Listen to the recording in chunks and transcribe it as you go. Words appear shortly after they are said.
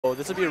Oh,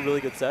 this would be a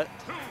really good set.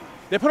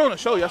 They put on a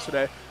show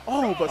yesterday.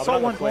 Oh, but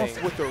Salt One playing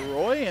goes with the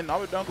Roy and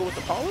Abadango with the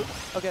Palu?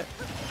 Okay.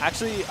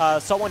 Actually,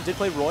 Salt One did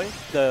play Roy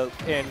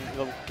in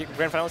the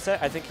Grand Final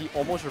set. I think he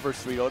almost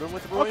reversed 3-0'd him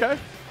with Roy. Okay.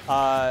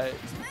 I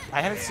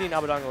haven't seen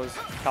Abadango's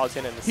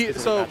Palutena in this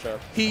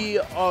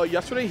matchup.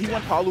 Yesterday he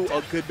went Palu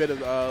a good bit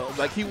of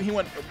like he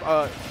went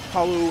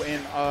Palu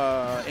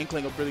and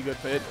Inkling a really good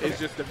fit. It's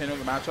just depending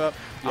on the matchup.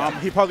 Yeah.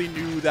 He probably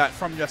knew that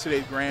from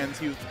yesterday's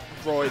grands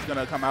Roy is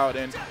gonna come out,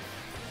 and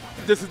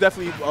this is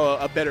definitely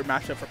a better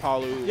matchup for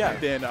Palu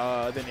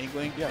than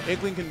Inkling. Yeah.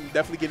 Inkling can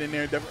definitely get in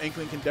there.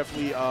 Inkling can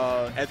definitely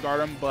edge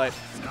guard him, but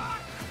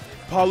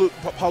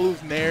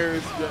Palu's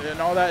nairs and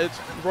all that,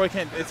 Roy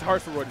can't. It's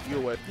hard for Roy to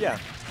deal with. Yeah.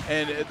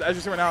 And as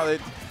you see right now,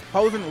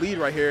 Palu's in the lead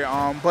right here.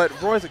 But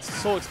Roy's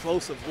so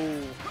explosive.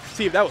 Ooh,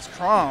 see if that was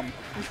Crom.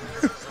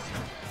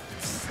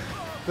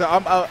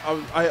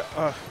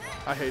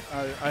 I hate.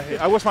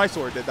 I wish my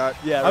sword did that.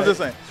 Yeah. I'm just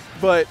saying,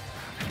 but.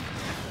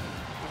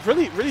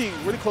 Really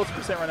close to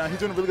percent right now. He's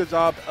doing a really good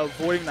job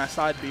avoiding that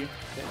side B.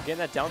 Getting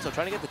that down, so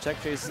trying to get the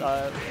check chase.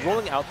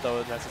 Rolling out,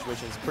 though, in that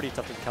situation is pretty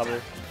tough to cover.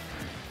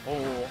 Oh,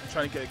 I'm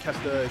trying to catch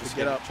the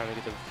get up. Trying to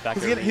get the back.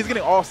 He's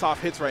getting all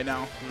soft hits right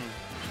now.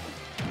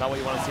 Not what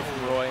you want to see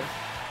from Roy.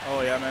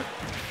 Oh, yeah, man.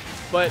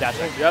 But, that's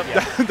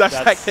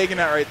Dash taking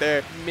that right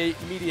there.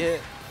 Meaty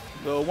hit.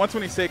 So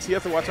 126, he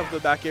has to watch out for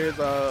the back airs.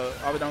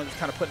 Abadango just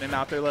kind of putting it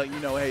out there, like,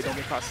 hey, don't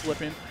get caught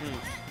slipping.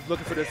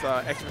 Looking for this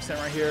extra percent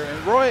right here.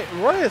 And Roy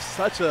is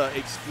such a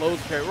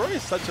explosive character. Roy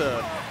is such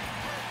a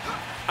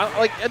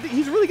I think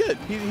he's really good.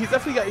 He's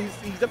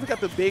definitely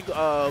got the big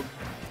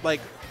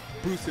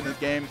boost in his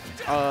game.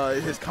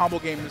 His combo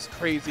game is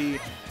crazy.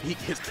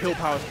 His kill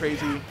power is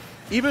crazy.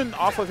 Even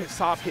off of his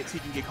soft hits, he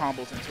can get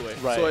combos into it.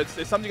 Right. So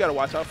it's something you got to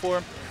watch out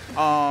for.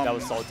 That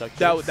was solid tech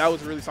chase. That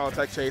was a really solid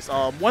tech chase.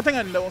 One thing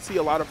I don't see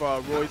a lot of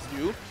Roy's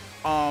do.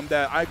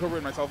 That I cover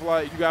it myself a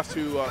lot. You have to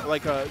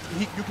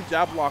you can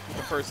jab block with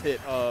the first hit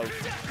of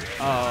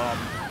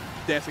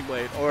Dancing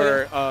Blade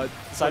or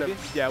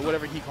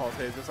whatever he calls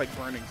his. It's like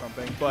burning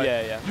something. But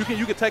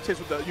you can tech chase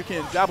with you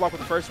can jab block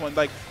with the first one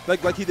like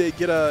he did.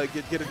 Get a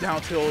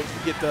down tilt,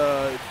 get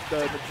the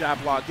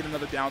jab block, get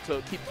another down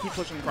tilt, keep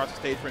pushing across the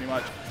stage pretty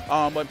much.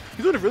 But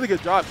he's doing a really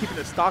good job keeping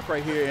his stock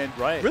right here,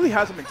 and really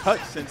hasn't been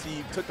touched since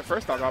he took the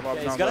first stock off.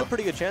 He's got a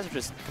pretty good chance of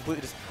just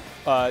completely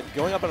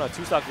going up on a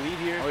 2-stock lead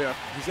here. Oh yeah.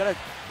 He's got to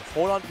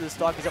hold on to the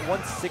stock. He's at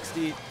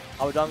 160.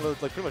 Abadango,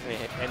 like pretty much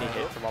any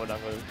hit from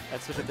Abadango,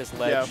 especially at this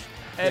ledge.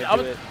 Yeah. And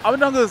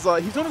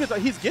Abadango's he's doing a good job.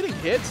 He's getting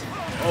hits.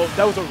 Oh,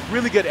 that was a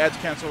really good edge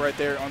cancel right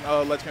there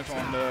on ledge cancel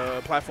on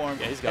the platform.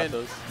 Yeah, he's got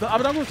those.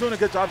 Abadango was doing a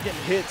good job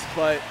getting hits,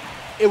 but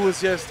it was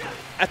just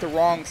at the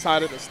wrong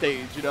side of the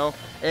stage,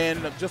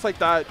 And just like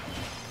that,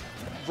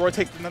 Roy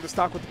takes another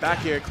stock with the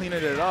back air,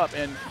 cleaning it up,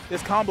 and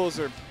these combos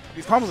are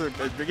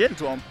they're getting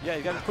to him. Yeah,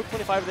 he got a quick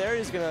 25 there.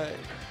 He's gonna.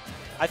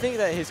 I think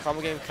that his combo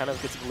game kind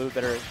of gets a little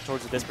better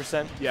towards this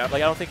percent. Yeah. Like I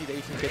don't think that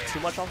he can get too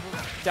much off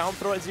of down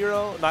throw at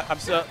 0.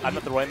 I'm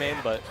not the Roy main,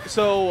 but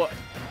so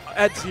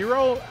at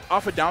 0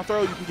 off a down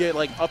throw you can get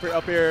like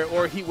up air,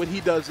 or what he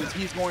does is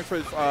he's going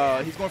for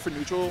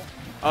neutral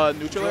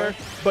air,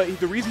 but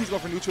the reason he's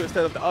going for neutral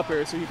instead of the up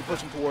air is so he can push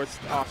him towards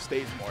off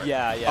stage more.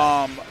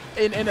 Yeah.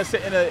 In a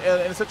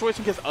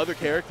situation against other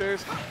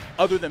characters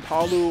other than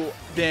Palu,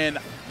 then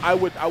I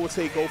would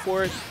say go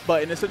for it.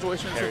 But in a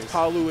situation since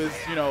Palu is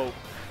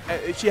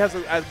she has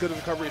as good a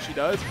recovery as she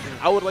does,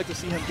 I would like to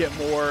see him get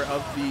more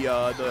of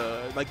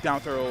the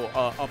down throw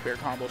up air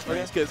combo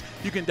strings, because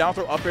you can down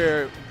throw up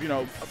air,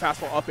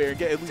 fastball up air and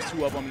get at least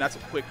 2 of them, and that's a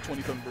quick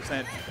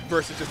 27%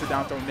 versus just a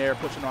down throw nair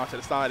pushing off to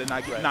the side and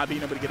not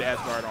being able to get an edge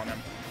guard on him.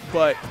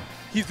 But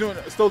he's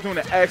still doing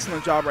an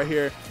excellent job right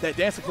here. That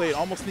dancing play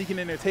almost sneaking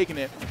in there, taking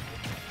it.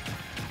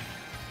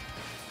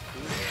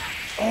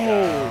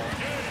 Oh,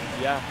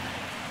 yeah.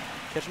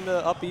 Catching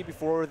the up B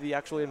before the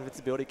actual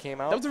invincibility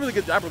came out. That was a really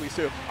good jab release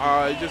too.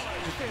 Just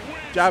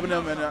jabbing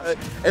him, and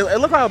it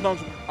looked like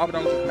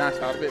Abadango was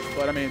maxed out of it,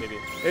 but I mean,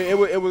 it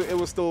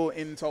was still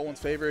in Salt One's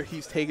favor.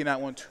 He's taking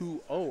that one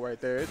 2-0 right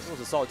there. It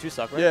was a solid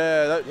 2-stock, right?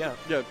 Yeah,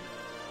 2-0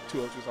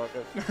 2-stock.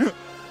 Yeah.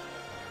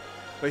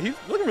 But he's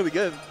looking really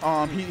good.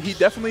 He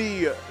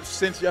definitely,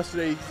 since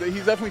yesterday,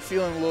 he's definitely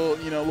feeling a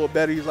little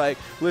better. He's like,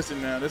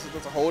 listen, man, this is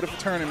a whole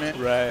different tournament.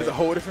 Right. It's a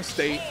whole different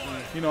state.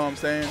 You know what I'm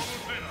saying?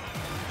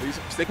 He's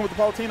sticking with the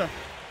Palutena.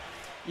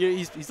 Yeah,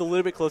 he's a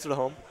little bit closer to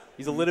home.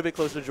 He's a little bit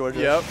closer to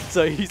Georgia. Yep.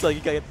 So he's like,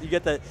 you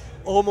get that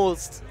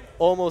almost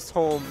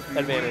home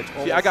advantage.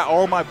 Almost. See, I got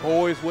all my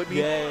boys with me.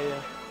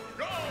 Yeah.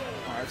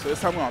 All right, so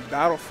this time we're on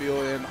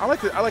Battlefield, and I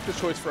like the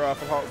choice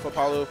for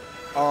Palu.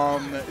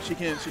 She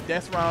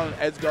dance around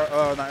edge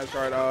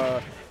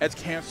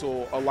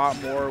cancel a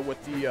lot more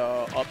with the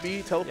up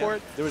B teleport.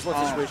 Yeah. There was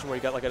one situation where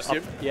you got like an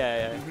up.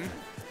 Yeah.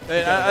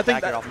 And I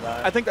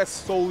think that's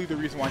solely the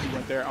reason why he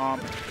went there.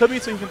 Could be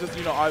so he can just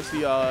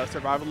obviously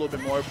survive a little bit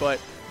more, but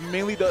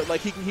mainly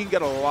he can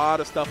get a lot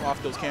of stuff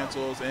off those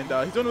cancels, and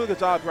he's doing a really good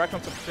job racking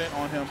up some percent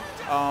on him.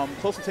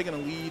 Close to taking a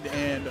lead,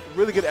 and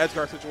really good edge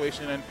guard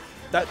situation. And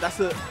That's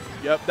the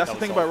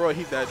thing about Roy.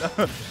 He's dead.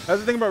 That's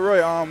the thing about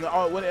Roy. On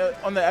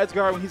the edge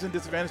guard when he's in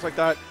disadvantage like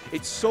that,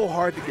 it's so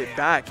hard to get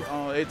back.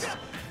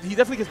 He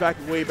definitely gets back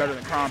way better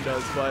than Crom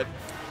does, but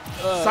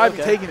side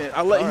B taking it.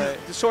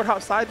 The short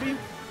hop side B.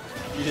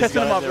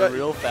 Catching him off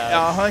real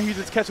fast. He's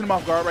just catching him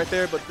off guard right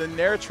there, but the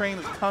Nair train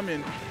is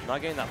coming.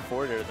 Not getting that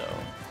forward air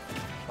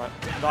though.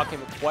 Not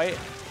getting quite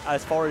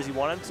as far as he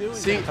wanted to.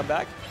 He's gonna come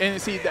back. And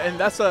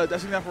that's an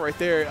example right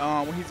there.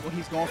 When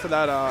he's going for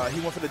that, he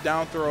went for the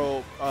down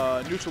throw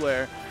neutral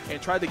air and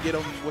tried to get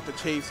him with the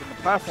chase on the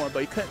platform, but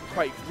he couldn't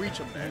quite reach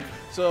him there.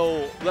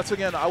 So once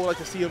again, I would like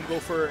to see him go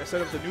for,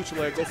 instead of the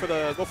neutral air, go for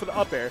the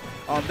up air.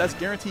 That's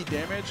guaranteed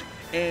damage,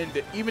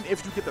 and even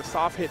if you get the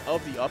soft hit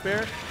of the up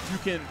air, he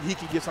can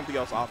get something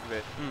else off of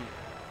it.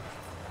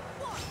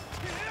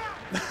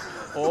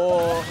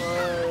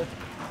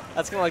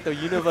 That's kind of like the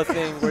Unova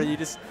thing where you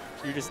just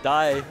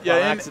die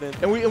by accident.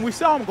 And we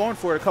saw him going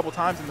for it a couple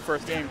times in the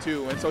first game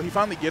too, and so he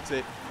finally gets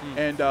it.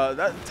 And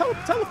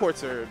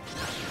teleports are,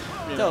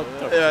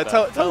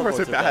 teleports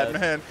are bad,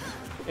 man.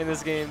 In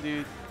this game,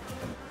 dude.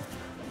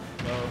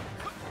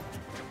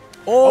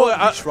 He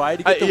tried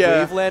to get the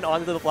waveland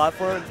onto the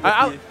platform.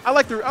 I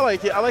like it. I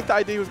like the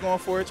idea he was going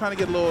for it, trying to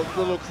get a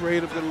little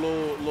creative, get a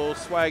little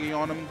swaggy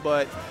on him,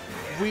 but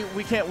we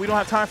don't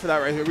have time for that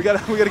right here. We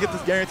gotta get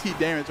this guaranteed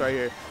damage right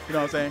here. You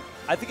know what I'm saying?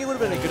 I think it would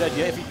have been a good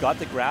idea if he got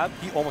the grab.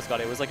 He almost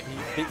got it. It was like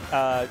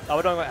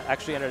Abadango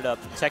actually ended up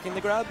checking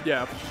the grab.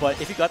 Yeah.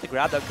 But if he got the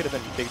grab, that could have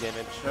been big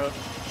damage.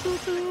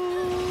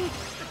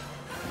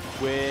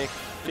 Quick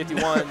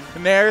 51.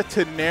 Nair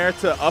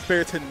to up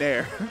air to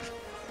Nair.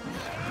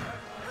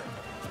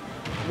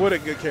 What a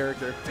good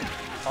character.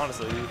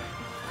 Honestly.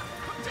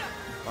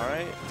 All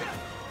right.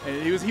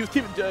 And he was doing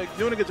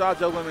a good job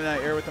juggling in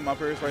that air with the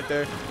up airs right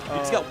there. He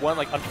just got one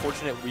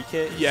unfortunate weak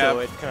hit, so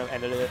it kind of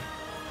ended it.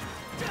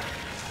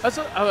 That's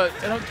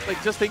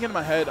just thinking in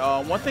my head.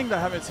 One thing that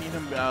I haven't seen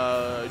him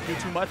do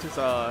too much is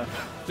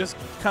just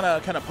kind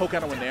of poke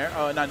at him with Nair,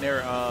 not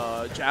Nair,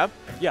 jab.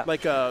 Yeah.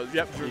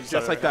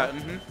 Just like that.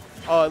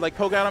 Like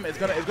poke at him, it's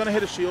gonna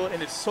hit a shield,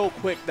 and it's so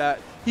quick that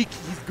he's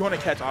gonna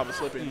catch Ava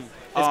slipping.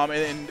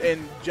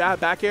 And jab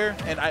back air,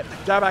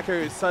 jab back air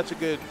is such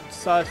a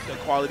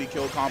quality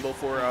kill combo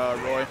for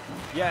Roy.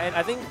 Yeah, and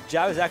I think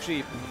jab is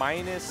actually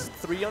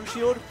 -3 on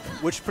shield,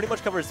 which pretty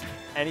much covers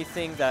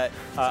anything that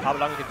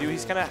Abadango can do.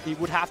 He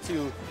would have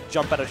to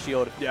jump out of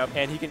shield,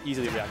 and he can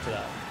easily react to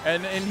that.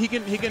 And he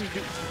can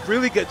do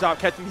really good job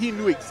catching. He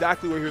knew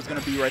exactly where he was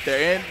gonna be right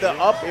there, and the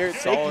up air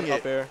taking it.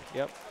 Up air.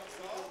 Yep.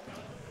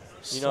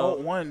 So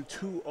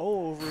 1-2-0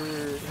 over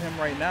him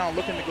right now,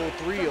 looking to go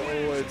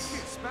 3-0.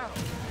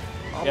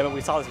 Yeah, but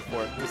we saw this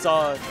before. We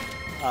saw,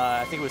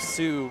 I think it was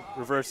Sue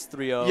reverse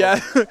 3-0. Yeah,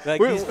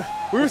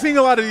 we were seeing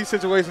a lot of these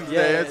situations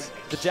today.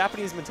 The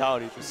Japanese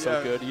mentality is just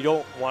so good. You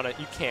don't want to,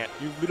 you can't.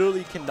 You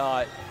literally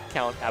cannot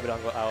count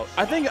Abadango out.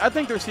 I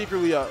think they're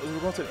secretly, we're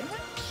going to England?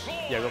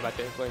 Yeah, going back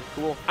to England.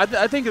 Cool.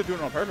 I think they're doing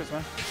it on purpose,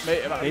 man.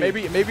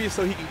 Maybe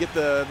so he can get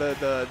the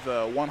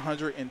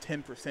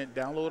 110%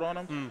 download on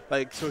him.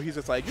 So he's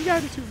just like, you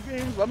guys do 2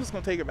 games, I'm just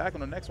going to take it back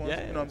on the next one.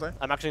 Yeah, you know what I'm saying?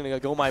 I'm actually going to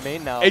go my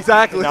main now.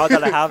 Exactly. Now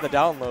that I have the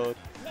download.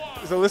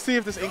 So let's see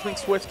if this Inkling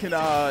switch can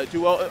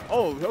do well.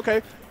 Oh,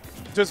 okay.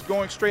 Just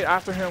going straight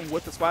after him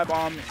with the spy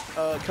bomb,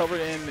 covered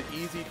in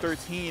easy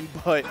 13,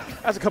 but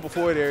that's a couple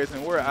forward airs,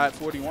 and we're at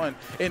 41.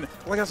 And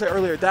like I said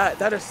earlier,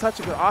 that is such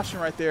a good option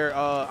right there.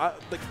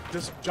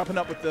 Just jumping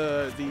up with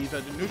the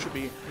neutral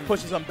B,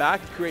 pushes him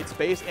back, creates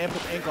space, and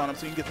puts ink on him,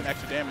 so you can get some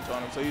extra damage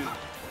on him. So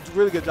it's a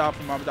really good job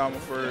from Abadango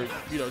for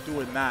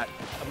doing that.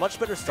 A much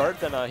better start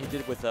than he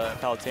did with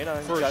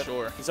Palutena. For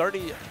sure. He's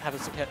already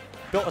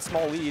built a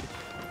small lead,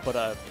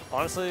 but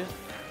honestly,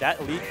 that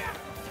lead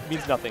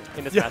means nothing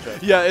in this matchup.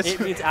 Yeah, it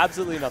means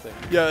absolutely nothing.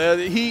 Yeah,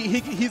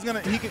 he's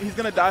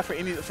gonna die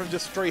from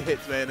just straight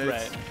hits, man. You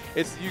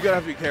gotta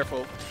have to be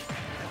careful.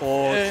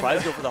 Tries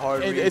to go for the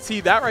hard read. And see,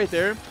 that right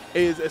there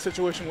is a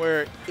situation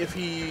where if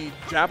he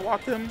jab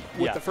locked him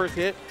with the first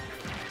hit,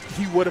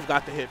 he would have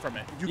got the hit from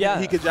it.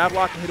 He could jab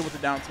lock and hit it with the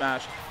down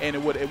smash, and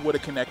it would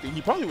have connected.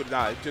 He probably would have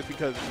died just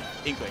because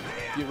Inkling.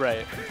 You're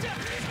right.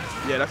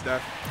 Yeah, that's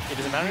that. It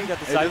doesn't matter. He got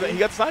the side B. He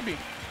got the side B.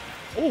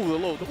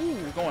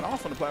 Going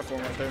off on the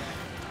platform right there.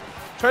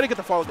 Try to get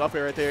the follow up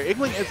air right there.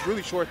 Inkling is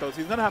really short though, so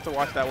he's gonna have to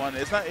watch that one.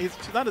 He's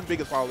not as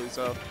big as Palu,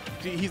 so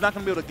he's not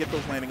gonna be able to get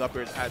those landing up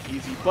airs as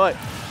easy. But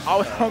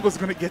Abadango's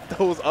gonna get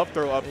those up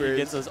throw up airs. He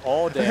gets those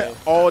all day.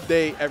 All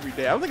day, every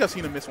day. I don't think I've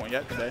seen him miss one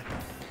yet today.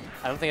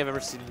 I don't think I've ever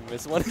seen him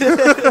miss one.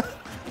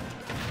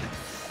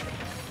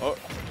 Oh,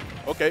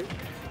 okay.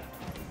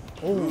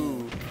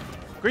 Ooh.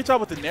 Great job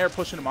with the Nair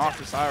pushing him off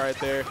the side right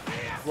there.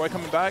 Roy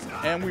coming back,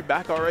 and we're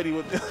back already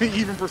with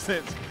even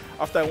percent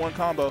off that one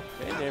combo.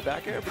 And Nair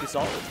back air, pretty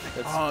solid.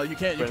 You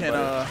can't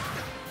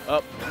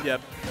up.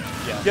 Yep.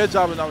 Yeah. Good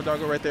job with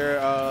Abadango right there,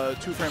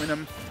 2-framing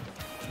him.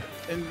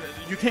 And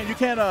you can't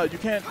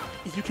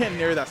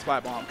nair that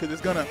splat bomb because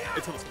it's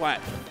a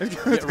splat.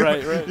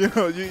 Right.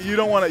 You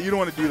don't want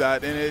to do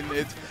that,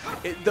 and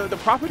the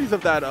properties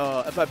of that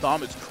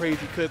bomb is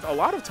crazy because a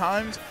lot of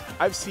times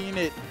I've seen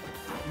it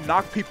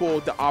knock people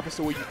the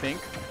opposite way you think.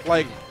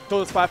 Like, throw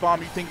the splat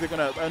bomb, you think they're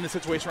going to, in this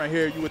situation right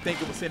here, you would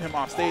think it would send him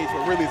off stage,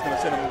 but really it's going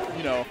to send him,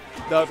 you know,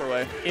 the other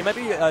way. It might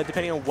be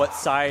depending on what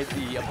side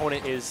the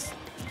opponent is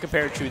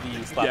compared to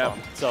the splat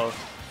bomb. So,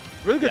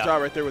 really good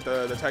job right there with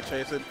the tech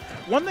chase. And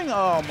one thing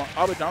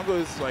Abadango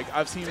is, like,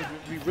 I've seen him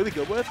be really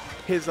good with,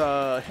 his,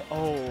 I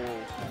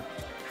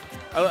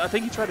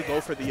think he tried to go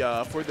for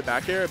the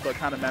back air, but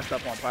kind of messed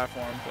up on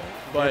platform.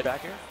 But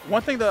back air?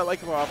 One thing that I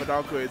like about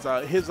Abadango is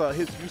his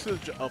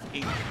usage of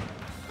ink.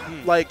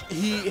 Like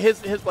if you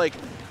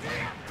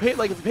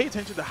pay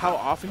attention to how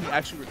often he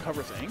actually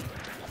recovers ink,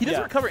 he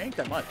doesn't recover ink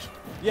that much.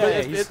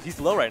 Yeah, he's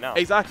low right now.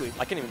 Exactly.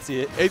 I can't even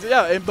see it.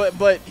 Yeah,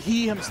 but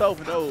he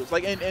himself knows.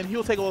 Like, and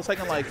he'll take a little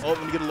second. Like, oh,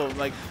 let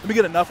me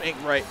get enough ink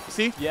right.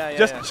 See? Yeah.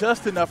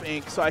 Just enough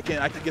ink so I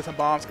can get some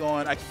bombs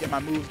going. I can get my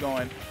moves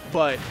going.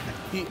 But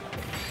he.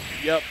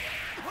 Yep.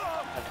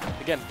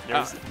 Again,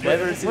 there's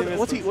never seen him.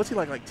 What's he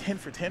like 10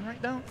 for 10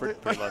 right now? Pretty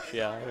much,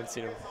 yeah. I haven't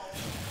seen him.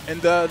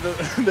 And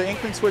the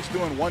Inkling switch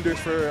doing wonders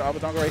for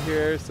Abadango right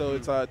here. So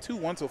it's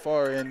 2-1 so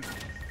far. And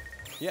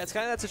yeah, it's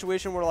kind of that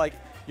situation where like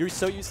you're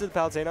so used to the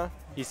Palutena,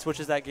 he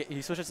switches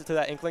it to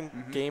that Inkling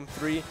game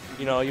 3.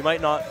 You know, you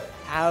might not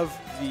have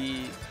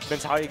the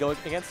mentality going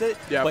against it,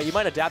 but you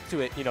might adapt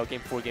to it. You know,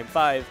 game 4, game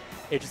 5.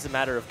 It's just a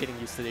matter of getting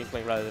used to the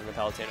Inkling rather than the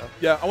Palutena.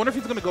 Yeah, I wonder if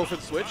he's going to go for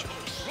the switch.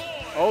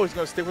 Oh, he's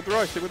going to stick with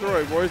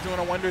Roy. Roy's doing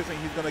a wonders, and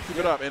he's going to keep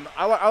it up. And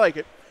I like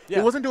it. Yeah.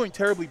 It wasn't doing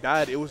terribly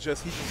bad. It was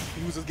just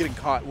he was just getting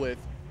caught with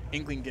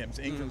Inkling games,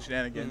 Inkling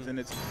shenanigans. And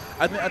it's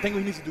I think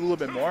he needs to do a little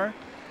bit more.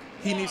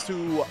 He needs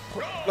to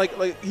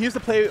he needs to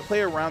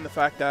play around the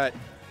fact that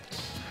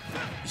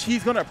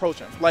she's going to approach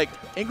him. Like,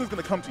 Inkling's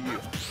going to come to you.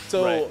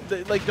 So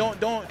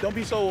don't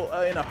be so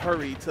in a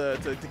hurry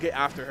to get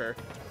after her.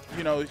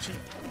 You know, she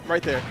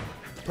right there.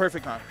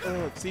 Perfect time.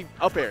 See,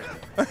 up air.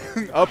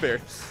 Up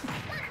air.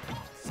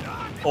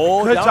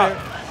 Oh, good job.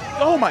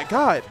 Oh, my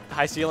God.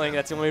 High ceiling.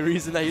 That's the only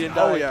reason that he didn't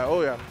die.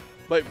 Oh, yeah.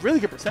 But really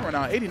good percent right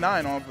now.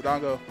 89 on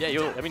Abadango.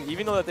 Yeah, I mean,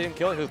 even though that they didn't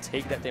kill him, he'll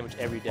take that damage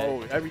every day.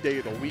 Oh, every day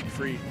of the week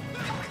free.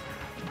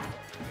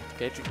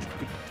 Okay,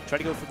 try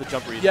to go for the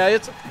jump read. Yeah,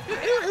 it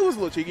was a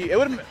little cheeky. It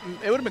would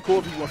have been cool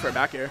if he went for a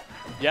back air.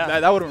 Yeah.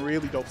 That would have been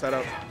really dope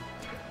setup.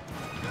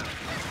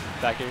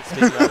 Back air,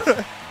 sticking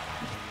out.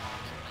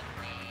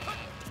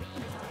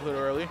 A little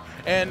early,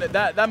 and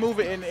that move,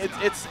 and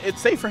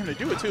it's safe for him to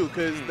do it too,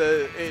 because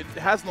it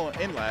has no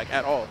in lag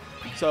at all.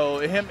 So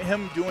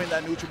him doing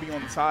that neutral B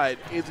on the side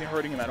isn't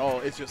hurting him at all.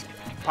 It's just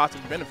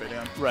possibly benefiting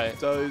him. Right.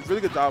 So it's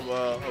really good job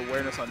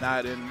awareness on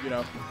that, and you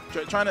know,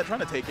 trying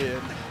to take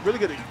it. Really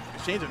good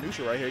exchange of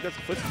neutral right here. He got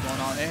some footsies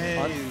going on.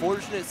 And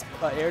unfortunate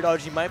air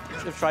dodge. He might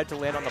have tried to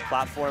land on the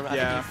platform. I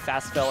think he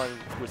fast fell and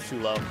was too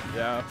low.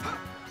 Yeah.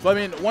 But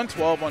I mean,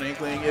 112 on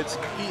Inkling. It's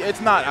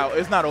not out.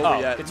 It's not over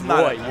yet. It's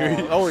not.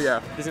 Oh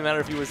yeah. Doesn't matter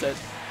if he was at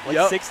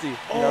like 60. You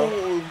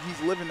know?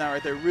 He's living that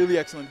right there. Really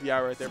excellent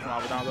DI right there from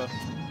Abadango.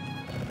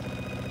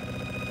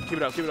 Keep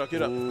it up.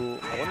 Ooh,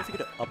 I wonder if he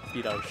could up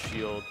beat out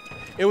shield.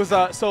 It was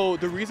so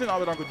the reason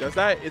Abadango does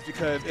that is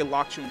because it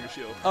locks you in your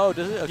shield. Oh,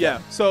 does it? Okay. Yeah.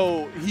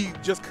 So he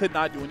just could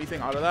not do anything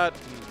out of that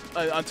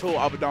until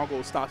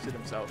Abadango stops it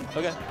himself.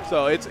 Okay.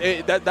 So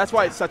that's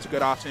why it's such a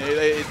good option.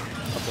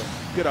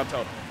 Good up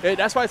tilt.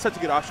 That's why it's such a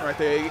good option right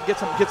there. It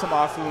gets him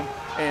off him,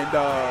 and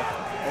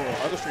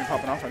other stream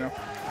popping off right now.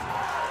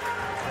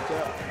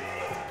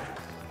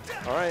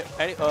 All right.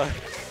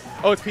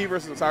 It's P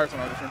versus Osiris on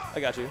other stream. I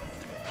got you.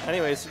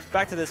 Anyways,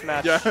 back to this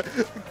match. Yeah.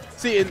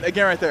 See, and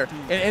again right there,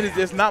 and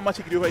there's not much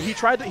he can do. But he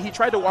tried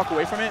to walk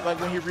away from it, like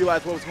when he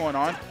realized what was going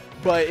on,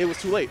 but it was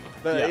too late.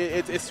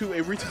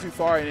 It reaches too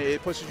far and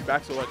it pushes you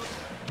back so much.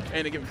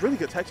 And again, really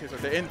good tech chase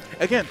right there. And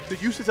again, the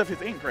usage of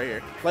his ink right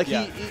here. Like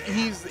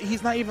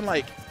he's not even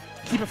like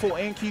keeping full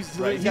ink. He's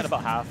got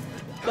about half.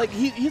 Like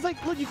he's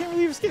like, look, you can't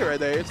really even skate it right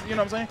there. It's, you know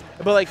what I'm saying?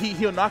 But like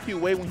he'll knock you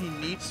away when he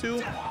needs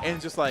to,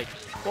 and just like,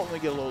 well, let me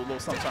get a little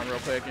something real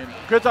quick. And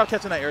good job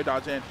catching that air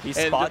dodge in. He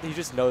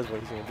just knows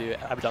what he's gonna do.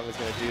 Abadango's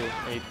gonna do.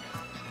 And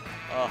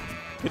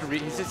good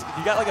read.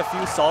 He got like a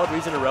few solid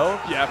reads in a row.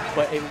 Yeah.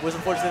 But it was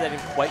unfortunate that he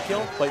didn't quite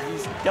kill. But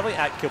he's definitely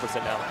at kill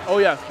percent now. Oh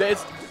yeah,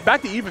 it's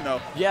back to even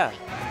though. Yeah.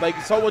 Like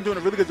someone doing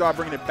a really good job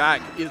bringing it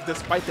back is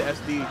despite the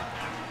SD.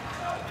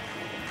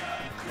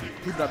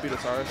 People not beat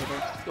Osiris, I think.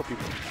 Let's go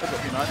people. Let's go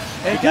Peanut.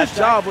 And good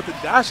job with the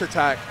dash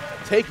attack,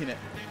 taking it.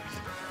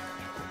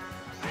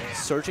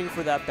 Searching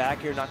for that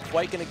back air, not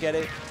quite going to get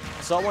it.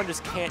 Someone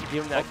just can't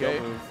give him that kill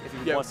move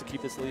if he wants to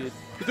keep this lead.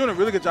 He's doing a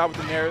really good job with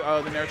the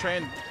Nair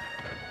train.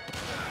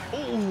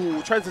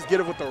 Ooh, tries to just get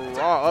it with the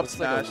raw up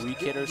smash. Like a weak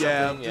hit or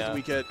something. Yeah, just a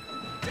weak hit.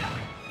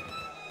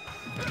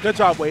 Good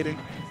job waiting.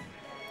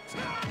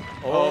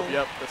 Oh,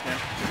 yep, that's me.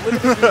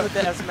 With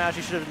the F smash,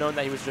 he should have known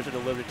that he was drifted a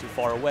little bit too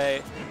far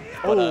away.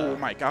 But,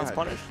 my God. It's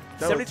punished.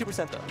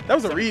 72% though. That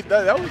was a read.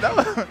 That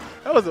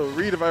was a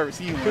read if I ever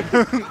seen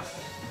one.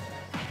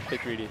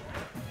 Big greedy.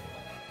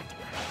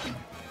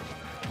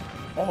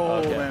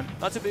 Oh man,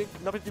 not too big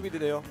a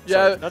deal.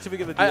 Yeah, sorry, not too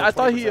big of a deal. I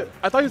thought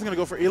he was gonna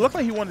go for. It looked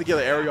like he wanted to get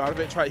an aerial out of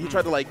it. He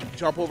tried to like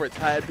jump over a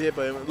tad bit,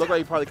 but it looked like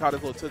he probably caught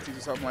his little tootsies or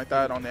something like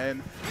that on the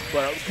end.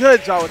 But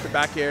good job with the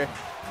back air.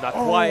 Not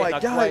quite,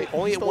 not quite.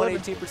 Only at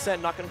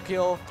 118%, not gonna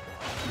kill.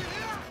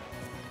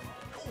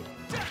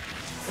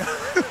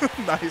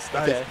 Nice.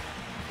 Okay.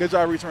 Good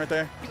job reaching right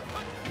there.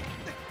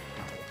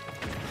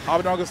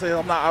 Abadango says,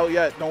 "I'm not out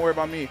yet. Don't worry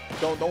about me.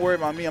 Don't worry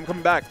about me. I'm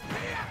coming back."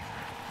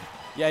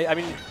 Yeah, I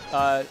mean,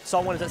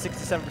 Salt 1 is at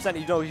 67%.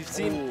 You know, you've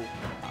seen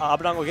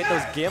Abadango get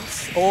those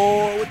gimps.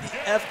 Oh, with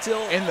the F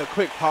tilt. And the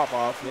quick pop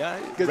off. Yeah.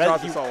 Good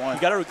job to Salt 1.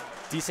 You got a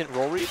decent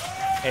roll read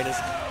and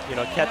just,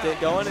 kept it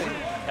going and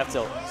F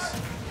tilt.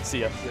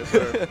 See ya. Yes,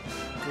 sir.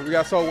 We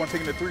got Salt 1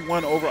 taking the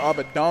 3-1 over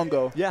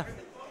Abadango. Yeah.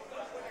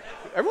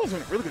 Everyone's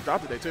doing a really good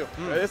job today, too.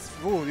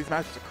 These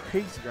matches are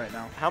crazy right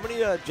now. How many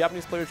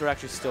Japanese players are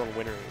actually still in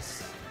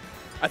winners?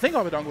 I think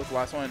Abadango was the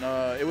last one.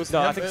 It was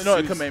I think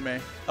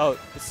Kameme. Oh,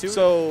 it's Su?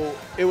 So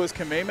it was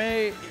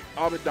Kameme,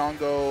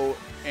 Abadango,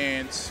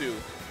 and Su.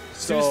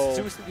 Su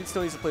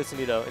still needs to play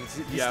Sunito, and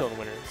he's still in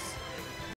winners.